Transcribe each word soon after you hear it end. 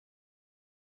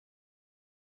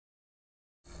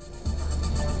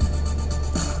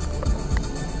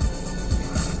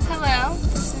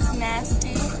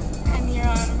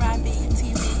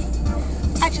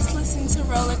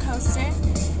roller coaster,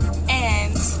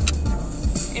 and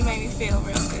it made me feel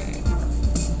real good.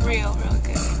 Real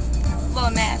good. A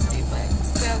little nasty, but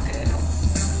still good.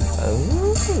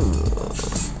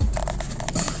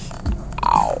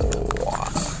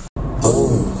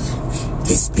 Oh,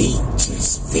 this beat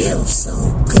just feels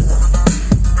so